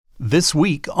This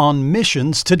week on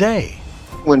Missions Today.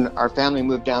 When our family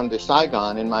moved down to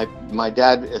Saigon, and my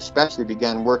dad especially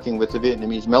began working with the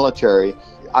Vietnamese military,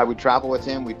 I would travel with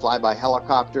him. We'd fly by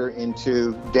helicopter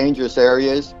into dangerous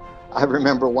areas. I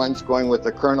remember once going with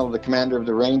the colonel, the commander of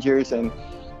the Rangers, and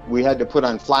we had to put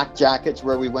on flak jackets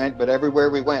where we went, but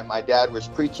everywhere we went, my dad was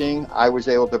preaching. I was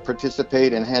able to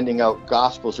participate in handing out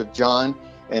Gospels of John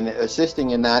and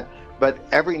assisting in that. But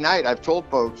every night, I've told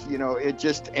folks, it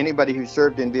just, anybody who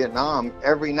served in Vietnam,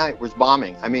 every night was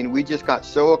bombing. I mean, we just got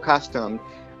so accustomed,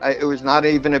 it was not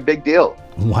even a big deal.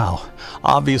 Wow.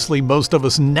 Obviously, most of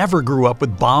us never grew up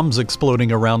with bombs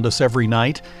exploding around us every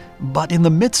night. But in the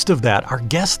midst of that, our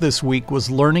guest this week was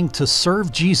learning to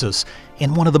serve Jesus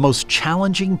in one of the most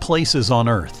challenging places on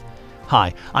earth.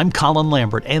 Hi, I'm Colin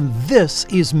Lambert, and this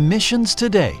is Missions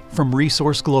Today from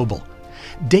Resource Global.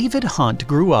 David Hunt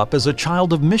grew up as a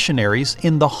child of missionaries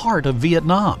in the heart of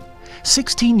Vietnam.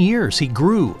 16 years he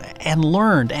grew and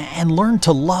learned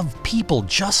to love people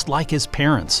just like his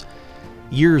parents.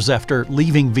 Years after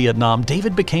leaving Vietnam,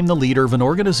 David became the leader of an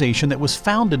organization that was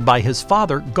founded by his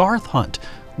father, Garth Hunt,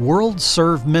 World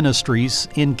Serve Ministries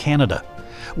in Canada.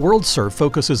 World Serve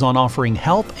focuses on offering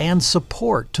help and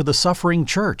support to the suffering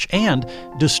church and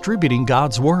distributing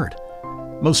God's Word.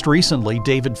 Most recently,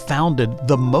 David founded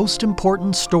The Most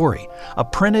Important Story, a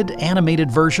printed, animated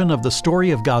version of the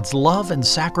story of God's love and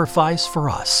sacrifice for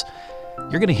us.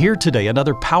 You're going to hear today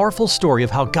another powerful story of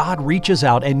how God reaches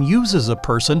out and uses a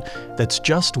person that's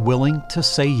just willing to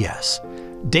say yes.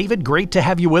 David, great to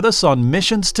have you with us on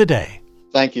Missions Today.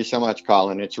 Thank you so much,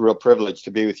 Colin. It's a real privilege to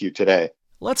be with you today.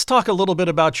 Let's talk a little bit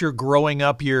about your growing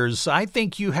up years. I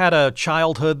think you had a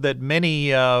childhood that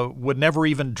many would never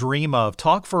even dream of.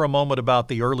 Talk for a moment about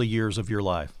the early years of your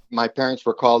life. My parents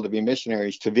were called to be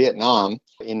missionaries to Vietnam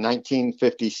in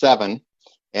 1957.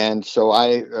 And so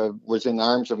I was in the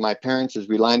arms of my parents as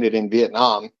we landed in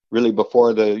Vietnam, really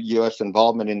before the U.S.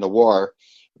 involvement in the war,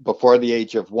 before the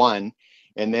age of 1,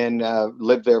 and then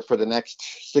lived there for the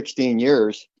next 16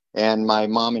 years. And my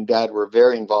mom and dad were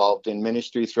very involved in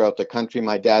ministry throughout the country.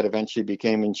 My dad eventually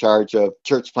became in charge of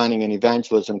church planting and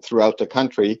evangelism throughout the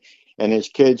country. And as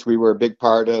kids, we were a big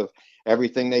part of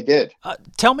everything they did.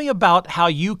 Tell me about how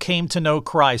you came to know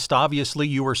Christ. Obviously,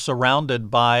 you were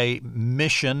surrounded by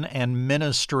mission and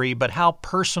ministry, but how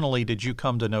personally did you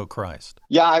come to know Christ?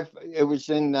 Yeah, it was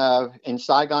in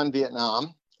Saigon,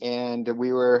 Vietnam. And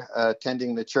we were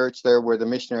attending the church there where the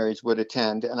missionaries would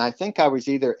attend. And I think I was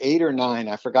either 8 or 9.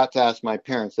 I forgot to ask my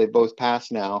parents. They both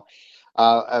passed now.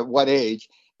 At what age?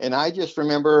 And I just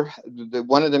remember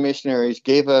one of the missionaries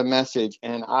gave a message.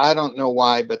 And I don't know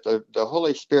why, but the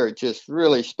Holy Spirit just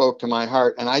really spoke to my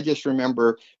heart. And I just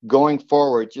remember going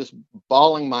forward, just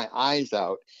bawling my eyes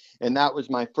out. And that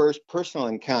was my first personal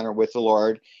encounter with the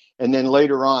Lord. And then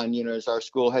later on, as our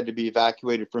school had to be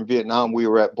evacuated from Vietnam, we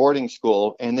were at boarding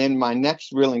school. And then my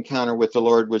next real encounter with the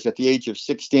Lord was at the age of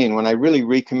 16, when I really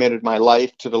recommitted my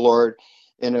life to the Lord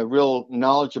in a real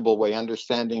knowledgeable way,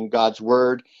 understanding God's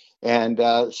Word. And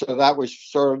so that was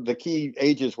sort of the key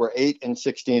ages were 8 and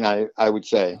 16, I would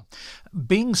say.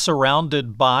 Being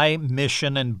surrounded by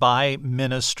mission and by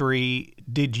ministry,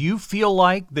 did you feel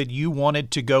like that you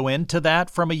wanted to go into that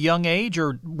from a young age,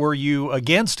 or were you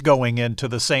against going into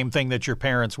the same thing that your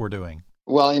parents were doing?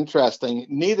 Well, interesting.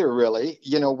 Neither really.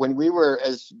 When we were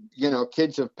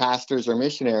kids of pastors or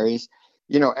missionaries,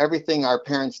 everything our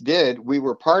parents did, we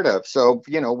were part of. So,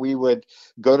 we would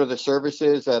go to the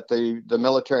services at the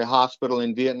military hospital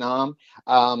in Vietnam.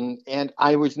 And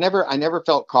I never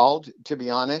felt called, to be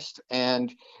honest.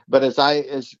 But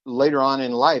as later on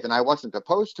in life, and I wasn't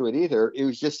opposed to it either, it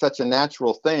was just such a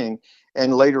natural thing.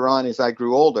 And later on, as I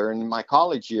grew older and in my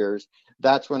college years,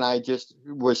 that's when I just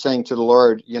was saying to the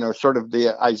Lord, sort of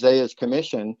the Isaiah's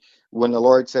commission, when the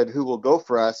Lord said, who will go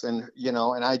for us? And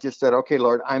I just said, okay,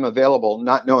 Lord, I'm available,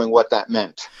 not knowing what that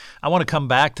meant. I want to come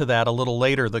back to that a little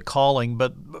later, the calling,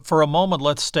 but for a moment,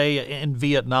 let's stay in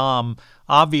Vietnam.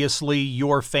 Obviously,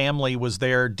 your family was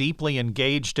there deeply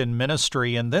engaged in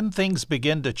ministry, and then things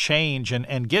begin to change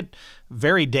and get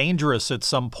very dangerous at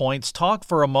some points. Talk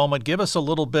for a moment. Give us a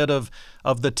little bit of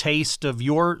the taste of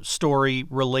your story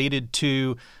related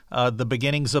to the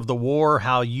beginnings of the war,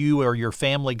 how you or your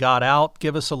family got out.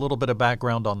 Give us a little bit of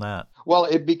background on that. Well,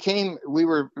 we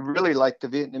were really like the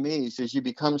Vietnamese, as you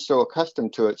become so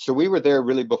accustomed to it. So we were there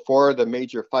really before the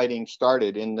major fighting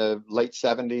started in the late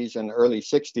 70s and early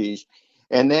 60s.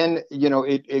 And then,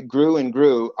 it grew and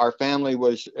grew. Our family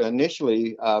was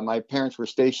initially, my parents were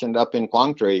stationed up in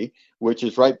Quang Tri, which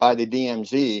is right by the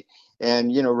DMZ.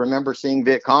 And, remember seeing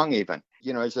Viet Cong even,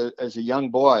 as a young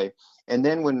boy. And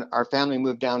then when our family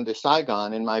moved down to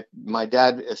Saigon, and my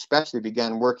dad especially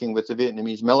began working with the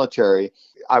Vietnamese military,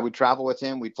 I would travel with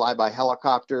him. We'd fly by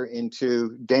helicopter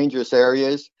into dangerous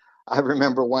areas. I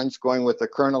remember once going with the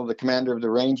colonel, the commander of the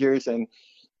Rangers, and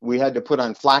we had to put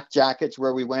on flak jackets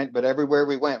where we went, but everywhere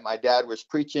we went, my dad was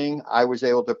preaching. I was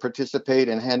able to participate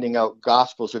in handing out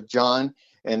Gospels of John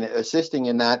and assisting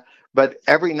in that. But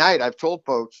every night, I've told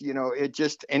folks, it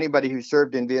just anybody who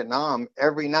served in Vietnam,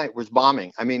 every night was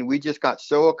bombing. I mean, we just got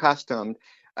so accustomed.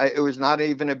 It was not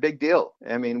even a big deal.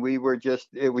 I mean,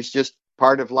 it was just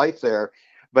part of life there.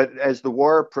 But as the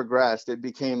war progressed, it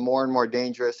became more and more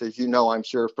dangerous. As you know, I'm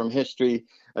sure from history,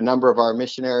 a number of our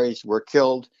missionaries were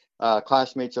killed.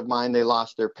 Classmates of mine, they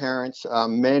lost their parents.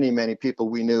 Many people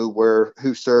we knew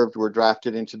who served were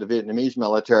drafted into the Vietnamese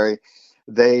military.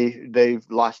 They've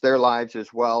lost their lives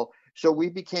as well. So we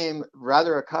became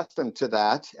rather accustomed to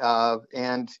that,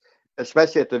 and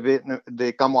especially at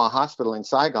the Cam Hoa Hospital in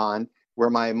Saigon, where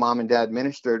my mom and dad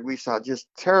ministered, we saw just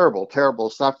terrible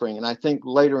suffering. And I think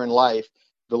later in life,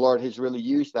 the Lord has really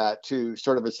used that to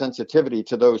sort of a sensitivity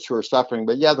to those who are suffering.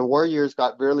 But yeah, the war years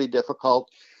got really difficult.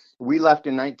 We left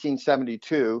in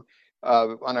 1972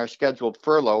 on our scheduled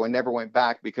furlough and never went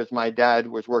back because my dad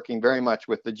was working very much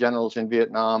with the generals in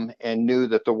Vietnam and knew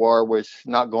that the war was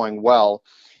not going well.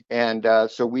 And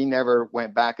so we never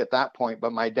went back at that point.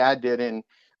 But my dad did in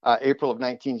April of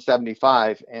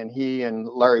 1975. And he and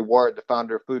Larry Ward, the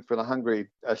founder of Food for the Hungry,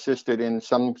 assisted in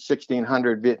some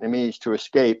 1,600 Vietnamese to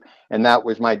escape. And that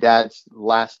was my dad's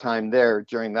last time there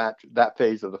during that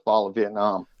phase of the fall of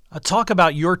Vietnam. Talk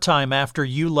about your time after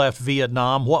you left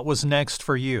Vietnam. What was next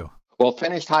for you? Well,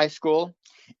 finished high school,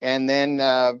 and then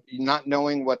not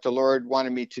knowing what the Lord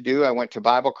wanted me to do, I went to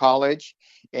Bible college,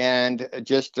 and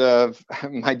just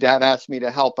my dad asked me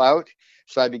to help out.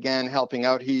 So I began helping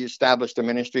out. He established a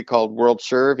ministry called World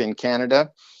Serve in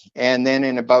Canada. And then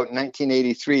in about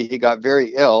 1983, he got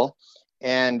very ill.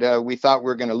 And we thought we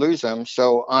were going to lose him.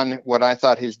 So on what I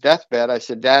thought his deathbed, I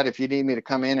said, Dad, if you need me to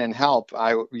come in and help,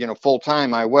 full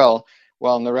time, I will.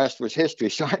 Well, and the rest was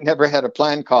history. So I never had a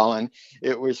plan, Colin.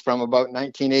 It was from about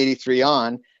 1983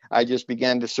 on. I just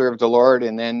began to serve the Lord.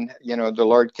 And then, the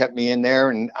Lord kept me in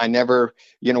there. And I never,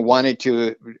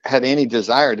 had any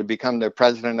desire to become the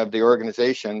president of the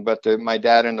organization. But my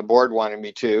dad and the board wanted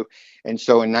me to. And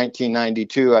so in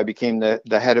 1992, I became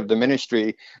the head of the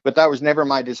ministry. But that was never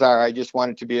my desire. I just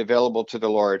wanted to be available to the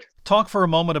Lord. Talk for a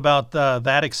moment about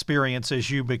that experience as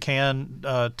you began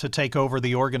to take over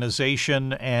the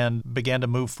organization and began to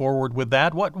move forward with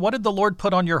that. What did the Lord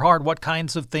put on your heart? What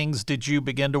kinds of things did you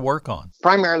begin to work on?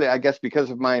 Primarily, I guess, because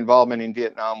of my involvement in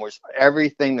Vietnam, was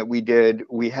everything that we did,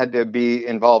 we had to be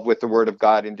involved with the Word of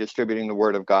God and distributing the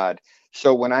Word of God.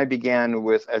 So when I began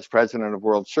as president of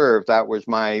World Serve, that was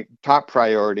my top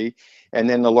priority. And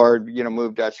then the Lord,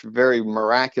 moved us very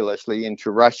miraculously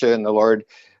into Russia, and the Lord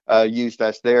used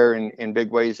us there in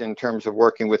big ways in terms of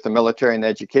working with the military and the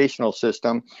educational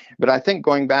system. But I think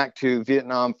going back to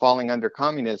Vietnam falling under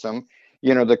communism,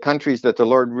 the countries that the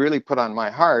Lord really put on my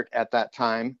heart at that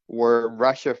time were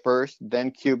Russia first,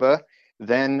 then Cuba,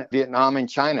 then Vietnam and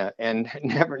China, and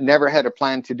never had a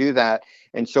plan to do that.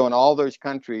 And so in all those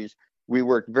countries, we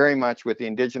worked very much with the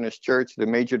indigenous church, the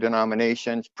major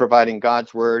denominations, providing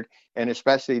God's word, and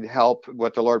especially to help.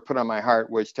 What the Lord put on my heart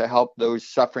was to help those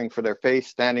suffering for their faith,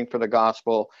 standing for the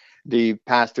gospel, the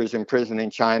pastors in prison in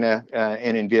China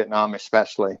and in Vietnam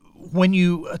especially. When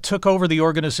you took over the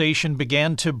organization,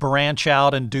 began to branch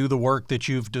out and do the work that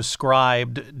you've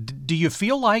described, do you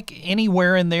feel like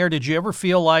anywhere in there, did you ever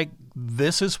feel like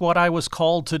this is what I was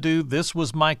called to do, this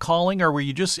was my calling, or were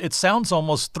you just, it sounds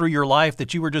almost through your life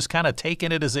that you were just kind of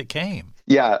taking it as it came?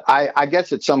 Yeah, I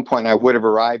guess at some point I would have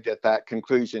arrived at that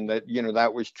conclusion that,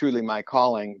 that was truly my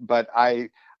calling. But I've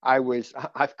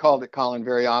called it, Colin,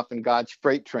 very often God's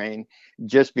freight train,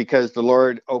 just because the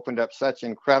Lord opened up such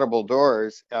incredible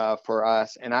doors for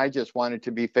us. And I just wanted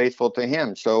to be faithful to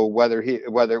him. So whether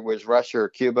it was Russia or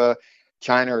Cuba,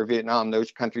 China or Vietnam,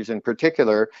 those countries in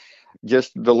particular,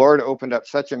 just the Lord opened up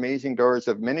such amazing doors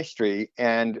of ministry.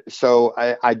 And so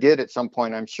I did at some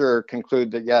point, I'm sure,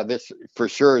 conclude that, yeah, this for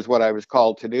sure is what I was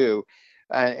called to do.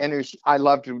 And I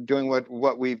loved doing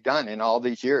what we've done in all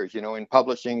these years, in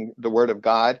publishing the Word of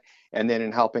God and then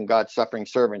in helping God's suffering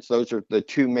servants. Those are the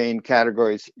two main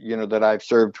categories, that I've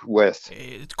served with.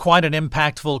 It's quite an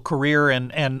impactful career,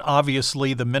 and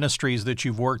obviously the ministries that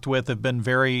you've worked with have been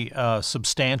very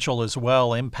substantial as well,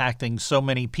 impacting so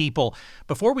many people.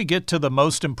 Before we get to the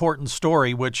most important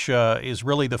story, which is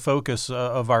really the focus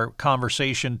of our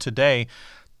conversation today,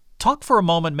 talk for a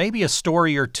moment, maybe a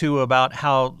story or two about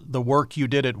how the work you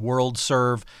did at World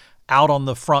Serve out on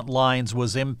the front lines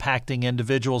was impacting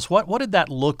individuals. What did that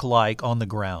look like on the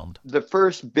ground? The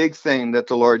first big thing that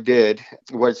the Lord did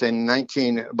was in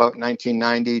about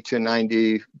 1990 to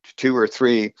 92 or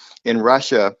 3 in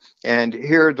Russia. And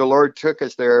here the Lord took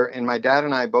us there, and my dad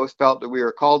and I both felt that we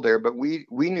were called there, but we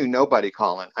knew nobody,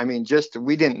 Colin. I mean,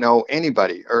 we didn't know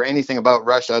anybody or anything about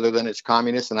Russia other than it's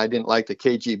communist, and I didn't like the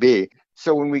KGB.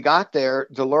 So when we got there,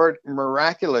 the Lord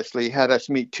miraculously had us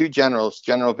meet two generals,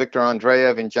 General Viktor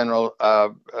Andreev and General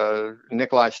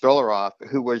Nikolai Stolarov,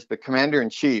 who was the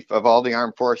commander-in-chief of all the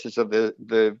armed forces of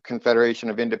the Confederation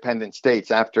of Independent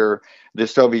States after the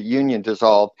Soviet Union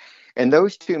dissolved. And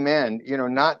those two men,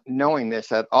 not knowing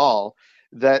this at all,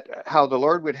 that how the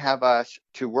Lord would have us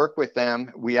to work with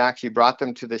them, we actually brought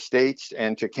them to the States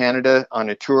and to Canada on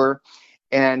a tour.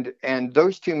 And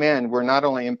those two men were not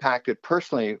only impacted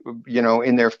personally,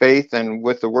 in their faith and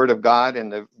with the Word of God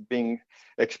and the being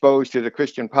exposed to the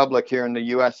Christian public here in the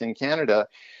U.S. and Canada,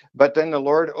 but then the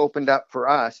Lord opened up for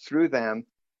us through them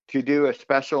to do a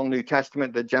special New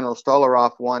Testament that General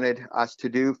Stolarov wanted us to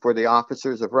do for the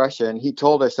officers of Russia. And he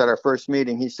told us at our first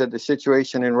meeting, he said, the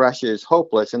situation in Russia is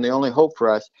hopeless, and the only hope for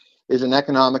us is an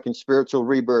economic and spiritual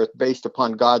rebirth based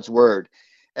upon God's Word.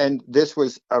 And this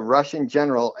was a Russian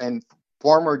general and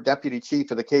former deputy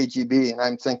chief of the KGB. And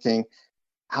I'm thinking,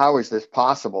 how is this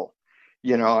possible?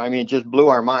 It just blew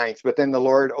our minds. But then the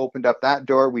Lord opened up that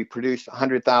door. We produced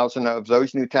 100,000 of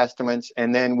those New Testaments.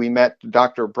 And then we met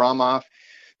Dr. Abramov,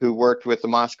 who worked with the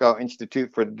Moscow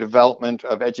Institute for the Development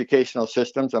of Educational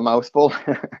Systems, a mouthful.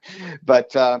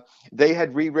 But they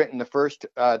had rewritten the first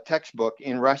textbook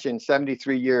in Russia in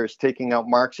 73 years, taking out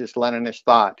Marxist-Leninist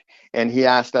thought. And he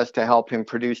asked us to help him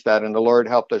produce that. And the Lord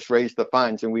helped us raise the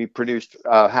funds. And we produced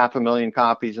 500,000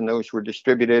 copies, and those were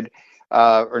distributed,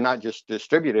 or not just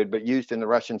distributed, but used in the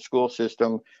Russian school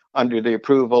system under the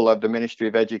approval of the Ministry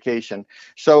of Education.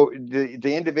 So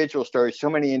the individual stories, so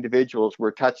many individuals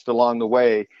were touched along the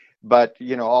way, but,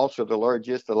 also the Lord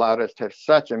just allowed us to have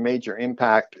such a major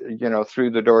impact, through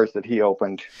the doors that he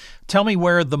opened. Tell me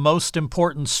where the most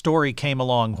important story came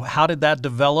along. How did that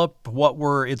develop? What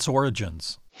were its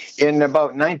origins? In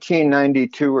about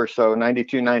 1992 or so,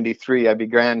 92, 93, I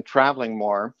began traveling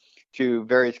more to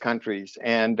various countries,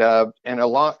 and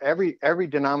every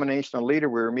denominational leader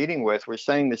we were meeting with was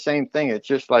saying the same thing. It's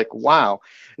just like, wow.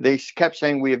 They kept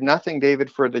saying, we have nothing, David,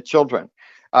 for the children,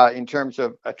 in terms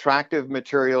of attractive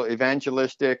material,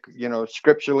 evangelistic,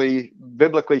 scripturally,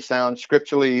 biblically sound,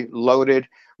 scripturally loaded,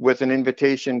 with an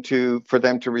invitation for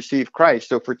them to receive Christ.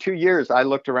 So for 2 years, I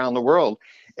looked around the world,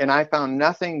 and I found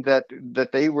nothing that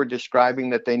they were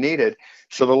describing that they needed.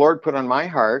 So the Lord put on my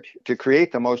heart to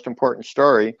create the most important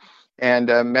story, and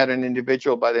met an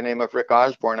individual by the name of Rick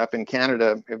Osborne up in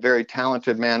Canada, a very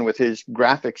talented man with his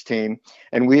graphics team.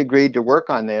 And we agreed to work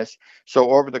on this.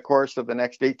 So over the course of the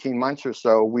next 18 months or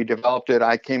so, we developed it.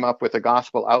 I came up with a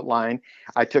gospel outline.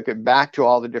 I took it back to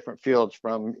all the different fields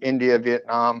from India,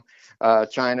 Vietnam,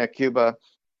 China, Cuba,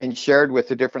 and shared with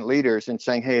the different leaders and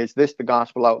saying, hey, is this the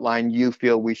gospel outline you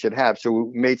feel we should have? So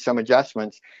we made some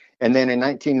adjustments. And then in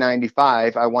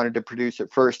 1995, I wanted to produce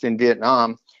it first in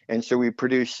Vietnam. And so we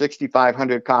produced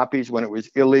 6,500 copies when it was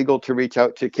illegal to reach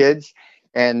out to kids.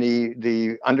 And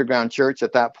the underground church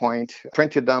at that point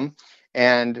printed them,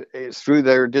 and through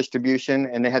their distribution,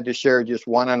 and they had to share just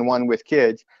one-on-one with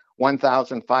kids.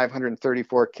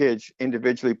 1,534 kids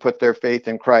individually put their faith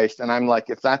in Christ. And I'm like,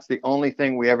 if that's the only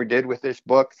thing we ever did with this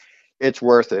book, it's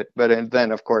worth it. But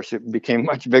then, of course, it became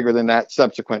much bigger than that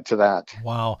subsequent to that.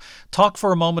 Wow. Talk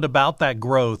for a moment about that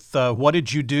growth. What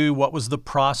did you do? What was the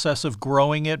process of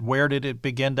growing it? Where did it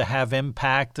begin to have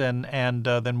impact? And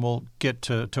then we'll get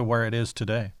to where it is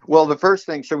today. Well, the first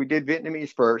thing, so we did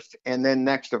Vietnamese first, and then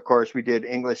next, of course, we did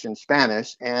English and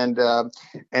Spanish. And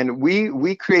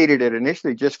we created it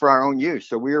initially just for our own use.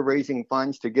 So we were raising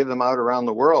funds to give them out around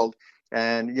the world,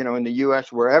 and, in the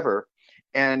U.S., wherever.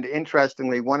 And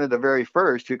interestingly, one of the very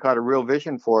first who caught a real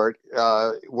vision for it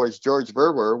was George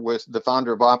Verwer, was the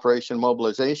founder of Operation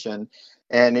Mobilization.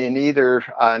 And in either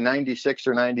 96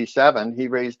 or 97, he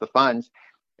raised the funds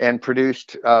and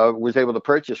was able to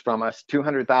purchase from us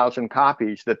 200,000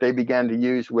 copies that they began to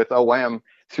use with OM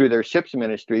through their ships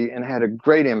ministry, and had a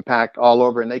great impact all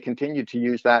over. And they continue to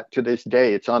use that to this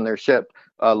day. It's on their ship,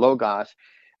 Logos.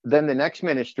 Then the next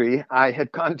ministry, I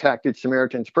had contacted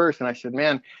Samaritan's Purse, and I said,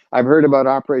 man, I've heard about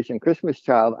Operation Christmas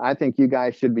Child. I think you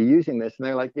guys should be using this. And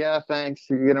they're like, yeah, thanks.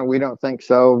 We don't think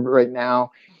so right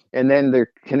now. And then the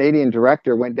Canadian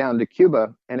director went down to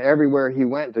Cuba, and everywhere he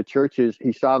went, the churches,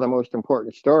 he saw the most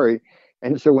important story.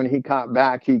 And so when he got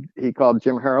back, he called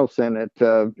Jim Harrelson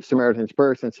at Samaritan's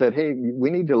Purse and said, hey,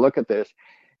 we need to look at this.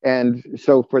 And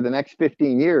so for the next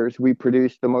 15 years, we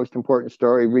produced the most important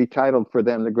story, retitled for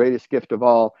them, The Greatest Gift of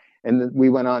All. And we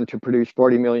went on to produce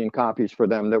 40 million copies for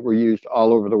them that were used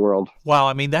all over the world. Wow,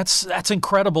 I mean that's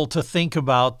incredible to think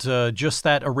about, just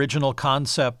that original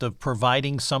concept of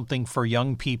providing something for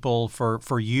young people,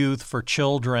 for youth, for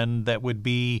children that would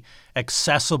be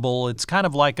accessible. It's kind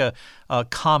of like a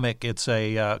comic. It's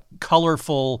a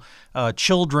colorful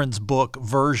children's book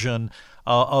version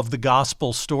of the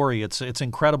gospel story. It's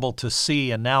incredible to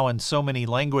see, and now in so many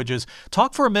languages.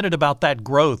 Talk for a minute about that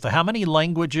growth. How many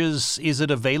languages is it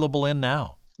available in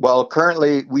now? Well,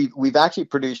 currently, we've actually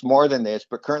produced more than this,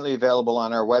 but currently available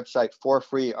on our website for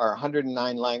free are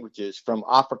 109 languages, from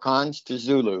Afrikaans to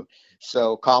Zulu.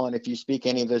 So, Colin, if you speak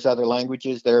any of those other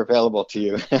languages, they're available to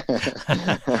you.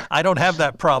 I don't have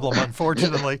that problem,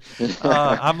 unfortunately.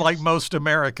 I'm like most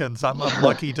Americans. I'm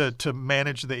lucky to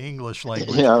manage the English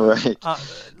language. Yeah, right.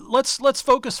 Let's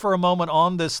focus for a moment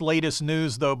on this latest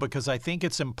news, though, because I think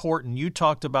it's important. You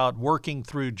talked about working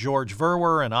through George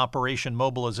Verwer and Operation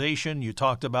Mobilization. You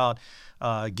talked about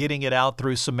getting it out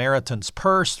through Samaritan's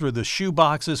Purse, through the shoe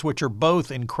boxes, which are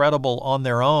both incredible on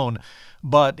their own.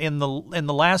 But in the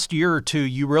last year or two,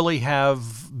 you really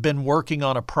have been working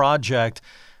on a project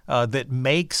that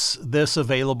makes this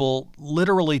available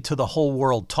literally to the whole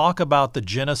world. Talk about the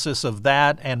genesis of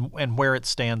that and where it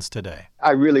stands today.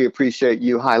 I really appreciate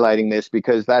you highlighting this,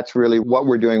 because that's really what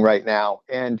we're doing right now.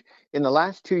 And in the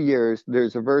last 2 years,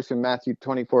 there's a verse in Matthew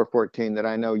 24:14 that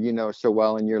I know you know so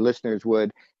well, and your listeners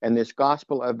would. And this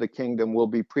gospel of the kingdom will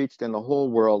be preached in the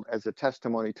whole world as a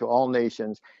testimony to all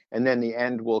nations, and then the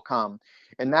end will come.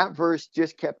 And that verse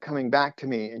just kept coming back to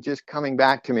me and just coming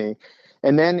back to me.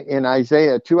 And then in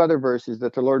Isaiah, 2 other verses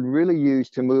that the Lord really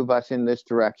used to move us in this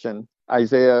direction.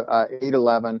 Isaiah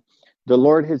 8:11, the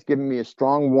Lord has given me a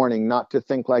strong warning not to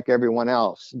think like everyone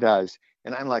else does.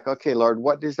 And I'm like, okay, Lord,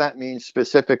 what does that mean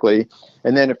specifically?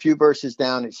 And then a few verses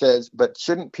down, it says, but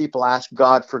shouldn't people ask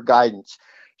God for guidance?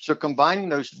 So combining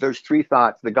those three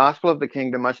thoughts, the gospel of the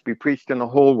kingdom must be preached in the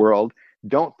whole world.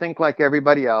 Don't think like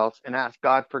everybody else, and ask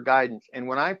God for guidance. And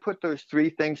when I put those three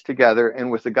things together,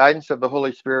 and with the guidance of the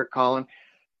Holy Spirit, Colin,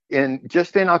 in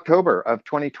October of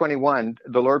 2021,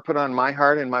 the Lord put on my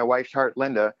heart and my wife's heart,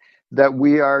 Linda, that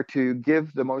we are to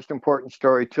give the most important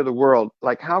story to the world.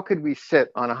 Like, how could we sit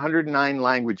on 109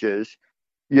 languages,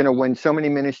 when so many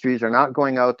ministries are not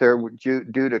going out there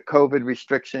due to COVID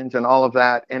restrictions and all of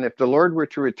that? And if the Lord were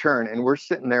to return and we're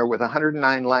sitting there with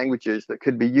 109 languages that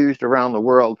could be used around the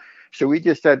world. So we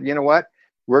just said, you know what?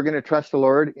 We're going to trust the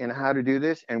Lord in how to do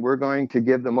this, and we're going to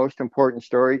give the most important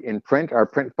story in print, our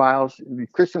print files.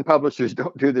 Christian publishers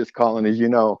don't do this, Colin, as you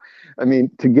know. I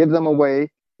mean, to give them away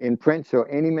in print, so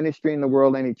any ministry in the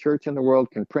world, any church in the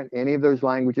world can print any of those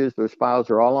languages. Those files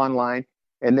are all online.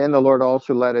 And then the Lord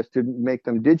also led us to make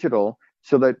them digital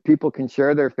so that people can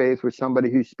share their faith with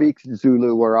somebody who speaks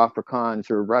Zulu or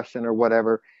Afrikaans or Russian or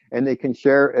whatever, and they can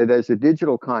share it as a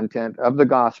digital content of the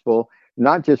gospel,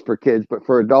 not just for kids, but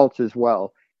for adults as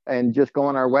well. And just go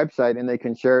on our website and they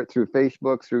can share it through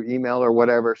Facebook, through email or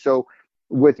whatever. So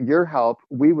with your help,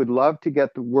 we would love to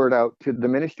get the word out to the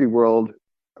ministry world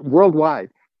worldwide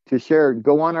to share.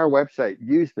 Go on our website,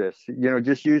 use this,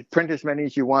 just print as many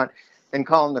as you want. And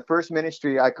Colin, the first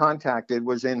ministry I contacted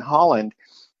was in Holland,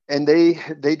 and they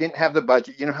didn't have the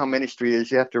budget. You know how ministry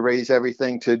is. You have to raise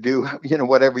everything to do,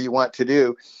 whatever you want to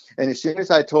do. And as soon as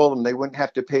I told them they wouldn't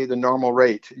have to pay the normal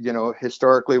rate,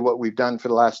 historically what we've done for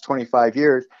the last 25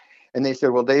 years. And they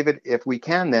said, well, David, if we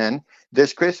can then,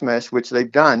 this Christmas, which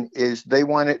they've done, is they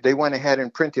went ahead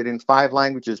and printed in 5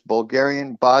 languages,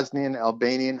 Bulgarian, Bosnian,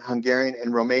 Albanian, Hungarian,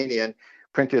 and Romanian,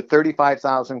 printed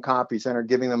 35,000 copies and are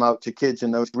giving them out to kids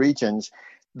in those regions.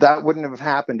 That wouldn't have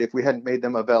happened if we hadn't made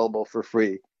them available for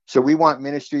free. So we want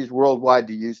ministries worldwide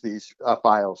to use these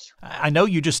files. I know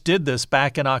you just did this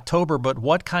back in October, but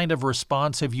what kind of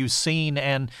response have you seen,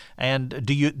 and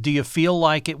do you feel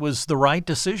like it was the right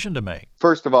decision to make?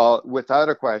 First of all, without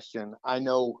a question, I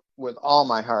know with all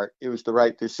my heart it was the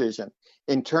right decision.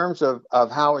 In terms of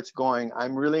how it's going,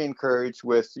 I'm really encouraged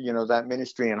with, that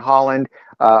ministry in Holland.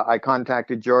 I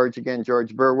contacted George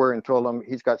Verwer, and told him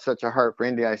he's got such a heart for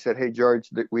India. I said, hey, George,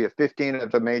 we have 15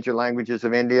 of the major languages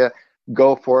of India.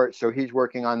 Go for it. So he's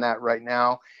working on that right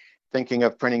now, thinking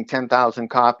of printing 10,000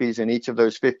 copies in each of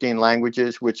those 15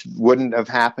 languages, which wouldn't have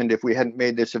happened if we hadn't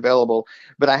made this available.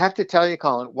 But I have to tell you,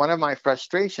 Colin, one of my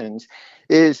frustrations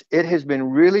is it has been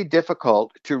really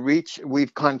difficult to reach.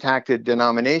 We've contacted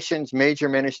denominations, major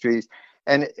ministries,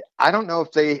 and I don't know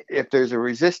if there's a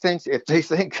resistance, if they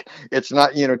think it's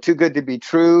not, too good to be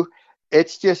true.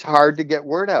 it's just hard to get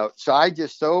word out. So I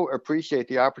just so appreciate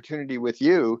the opportunity with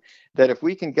you that if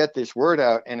we can get this word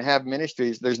out and have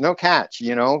ministries, there's no catch,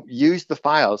 use the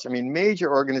files. I mean, major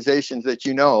organizations that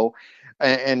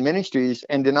and ministries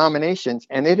and denominations,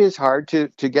 and it is hard to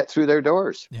get through their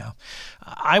doors. Yeah.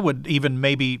 I would even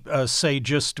maybe say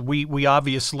just we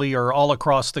obviously are all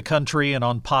across the country and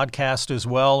on podcast as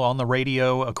well, on the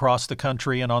radio across the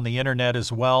country and on the internet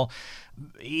as well.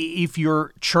 If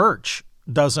your church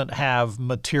doesn't have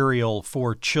material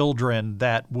for children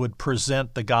that would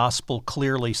present the gospel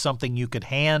clearly, something you could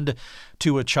hand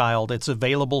to a child, it's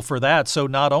available for that. So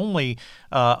not only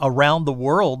around the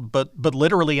world, but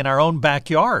literally in our own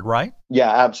backyard, right? Yeah,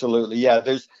 absolutely. Yeah,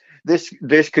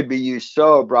 this could be used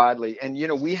so broadly. And,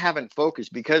 we haven't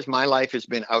focused, because my life has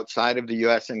been outside of the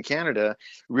U.S. and Canada.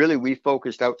 Really, we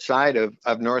focused outside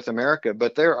of North America.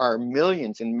 But there are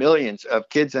millions and millions of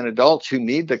kids and adults who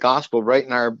need the gospel right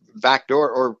in our back door,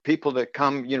 or people that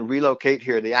come, relocate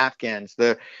here, the Afghans,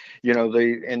 the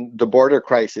border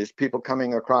crisis, people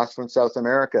coming across from South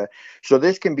America. So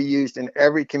this can be used in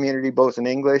every community, both in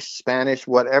English, Spanish,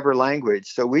 whatever language.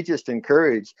 So we just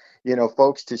encourage,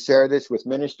 folks to share this with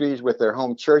ministries, with their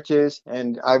home churches.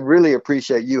 And I really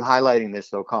appreciate you highlighting this,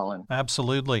 though, Colin.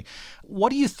 Absolutely.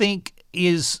 What do you think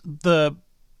is the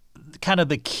kind of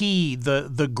the key,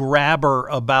 the grabber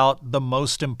about the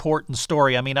most important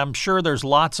story? I mean, I'm sure there's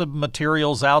lots of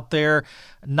materials out there,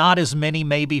 not as many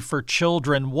maybe for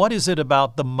children. What is it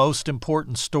about the most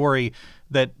important story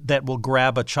that will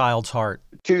grab a child's heart?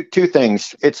 Two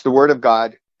things. It's the Word of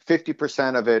God.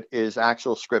 50% of it is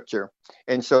actual scripture.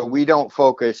 And so we don't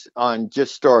focus on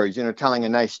just stories, telling a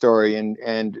nice story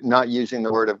and not using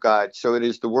the Word of God. So it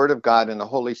is the Word of God and the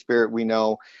Holy Spirit. We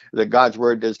know that God's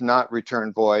Word does not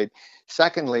return void.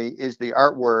 Secondly, is the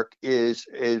artwork is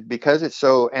because it's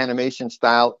so animation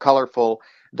style, colorful,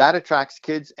 that attracts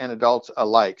kids and adults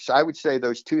alike. So I would say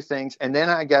those two things. And then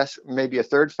I guess maybe a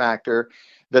third factor,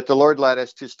 that the Lord led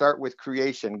us to start with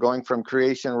creation, going from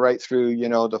creation right through,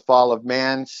 the fall of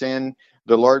man, sin,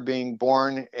 the Lord being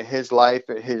born, his life,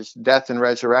 his death and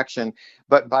resurrection.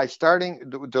 But by starting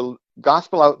the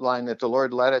gospel outline that the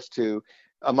Lord led us to,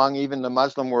 among even the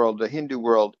Muslim world, the Hindu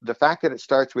world, the fact that it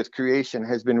starts with creation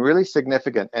has been really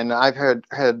significant. And I've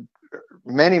had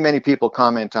many, many people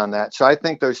comment on that. So I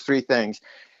think those three things,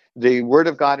 the Word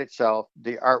of God itself,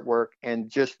 the artwork, and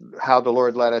just how the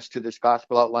Lord led us to this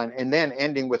gospel outline, and then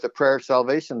ending with a prayer of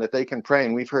salvation that they can pray.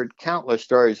 And we've heard countless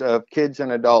stories of kids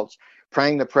and adults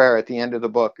praying the prayer at the end of the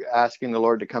book, asking the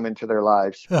Lord to come into their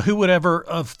lives. Who would ever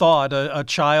have thought a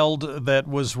child that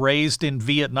was raised in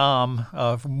Vietnam,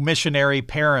 missionary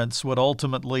parents, would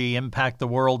ultimately impact the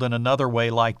world in another way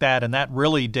like that? And that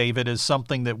really, David, is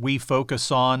something that we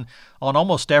focus on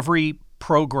almost every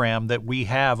program that we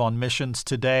have on Missions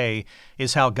Today,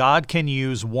 is how God can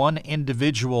use one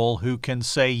individual who can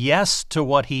say yes to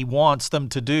what he wants them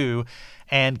to do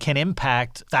and can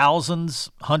impact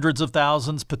thousands, hundreds of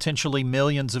thousands, potentially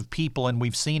millions of people. And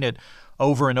we've seen it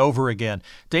over and over again.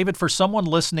 David, for someone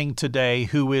listening today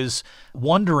who is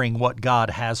wondering what God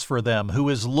has for them, who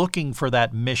is looking for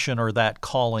that mission or that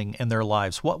calling in their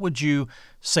lives, what would you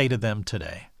say to them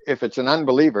today? If it's an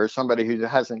unbeliever, somebody who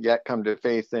hasn't yet come to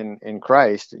faith in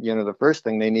Christ, the first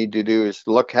thing they need to do is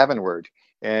look heavenward.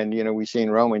 And, we see in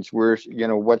Romans,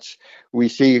 we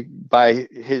see by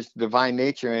his divine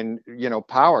nature and,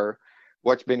 power,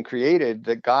 what's been created,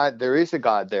 that there is a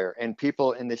God there. And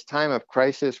people in this time of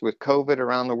crisis with COVID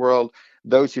around the world,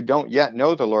 those who don't yet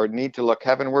know the Lord need to look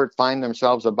heavenward, find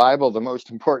themselves a Bible, the most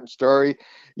important story,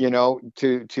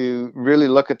 to really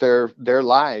look at their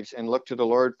lives and look to the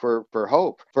Lord for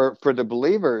hope. For the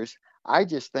believers, I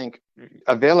just think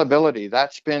availability,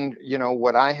 that's been,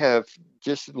 what I have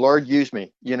just, Lord, use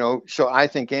me, so I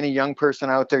think any young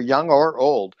person out there, young or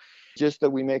old, just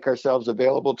that we make ourselves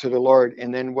available to the Lord.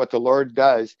 And then what the Lord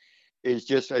does is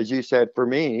just, as you said, for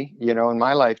me, in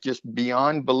my life, just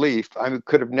beyond belief. I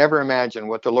could have never imagined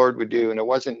what the Lord would do. And it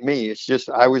wasn't me. It's just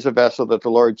I was a vessel that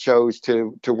the Lord chose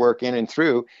to work in and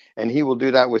through. And he will do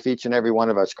that with each and every one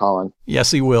of us, Colin. Yes,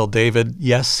 he will, David.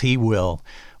 Yes, he will.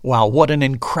 Wow, what an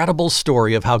incredible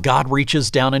story of how God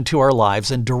reaches down into our lives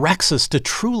and directs us to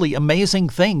truly amazing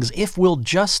things if we'll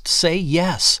just say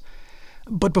yes.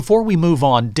 But before we move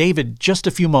on, David just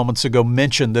a few moments ago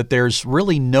mentioned that there's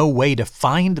really no way to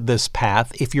find this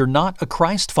path if you're not a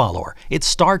Christ follower. It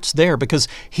starts there because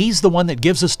he's the one that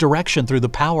gives us direction through the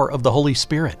power of the Holy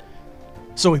Spirit.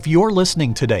 So if you're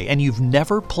listening today and you've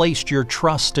never placed your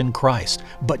trust in Christ,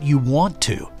 but you want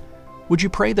to, would you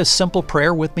pray this simple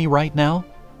prayer with me right now?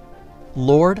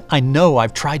 Lord, I know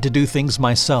I've tried to do things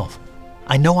myself.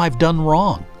 I know I've done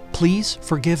wrong. Please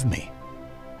forgive me.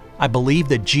 I believe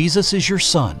that Jesus is your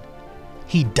Son.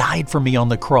 He died for me on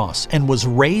the cross and was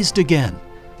raised again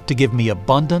to give me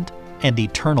abundant and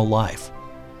eternal life.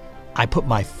 I put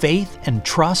my faith and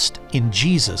trust in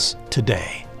Jesus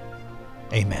today.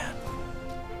 Amen.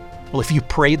 Well, if you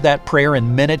prayed that prayer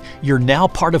and meant it, you're now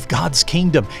part of God's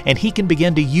kingdom, and He can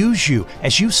begin to use you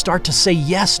as you start to say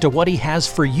yes to what He has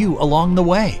for you along the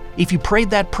way. If you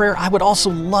prayed that prayer, I would also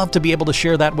love to be able to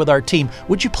share that with our team.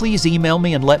 Would you please email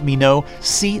me and let me know?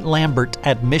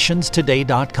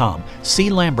 clambert@missionstoday.com.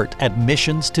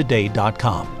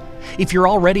 clambert@missionstoday.com. If you're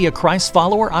already a Christ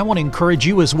follower, I want to encourage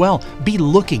you as well. Be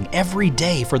looking every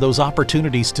day for those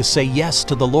opportunities to say yes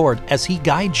to the Lord as He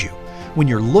guides you. When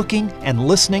you're looking and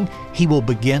listening, He will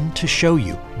begin to show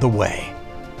you the way.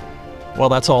 Well,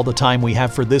 that's all the time we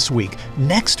have for this week.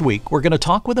 Next week, we're going to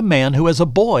talk with a man who as a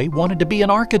boy wanted to be an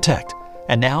architect,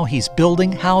 and now he's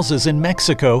building houses in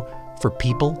Mexico for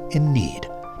people in need.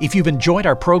 If you've enjoyed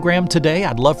our program today,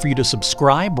 I'd love for you to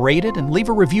subscribe, rate it, and leave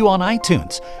a review on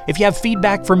iTunes. If you have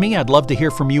feedback for me, I'd love to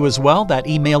hear from you as well. That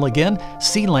email again,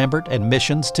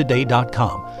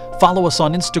 clambert@missionstoday.com. Follow us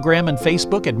on Instagram and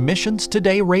Facebook at Missions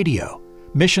Today Radio.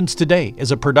 Missions Today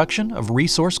is a production of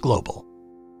Resource Global.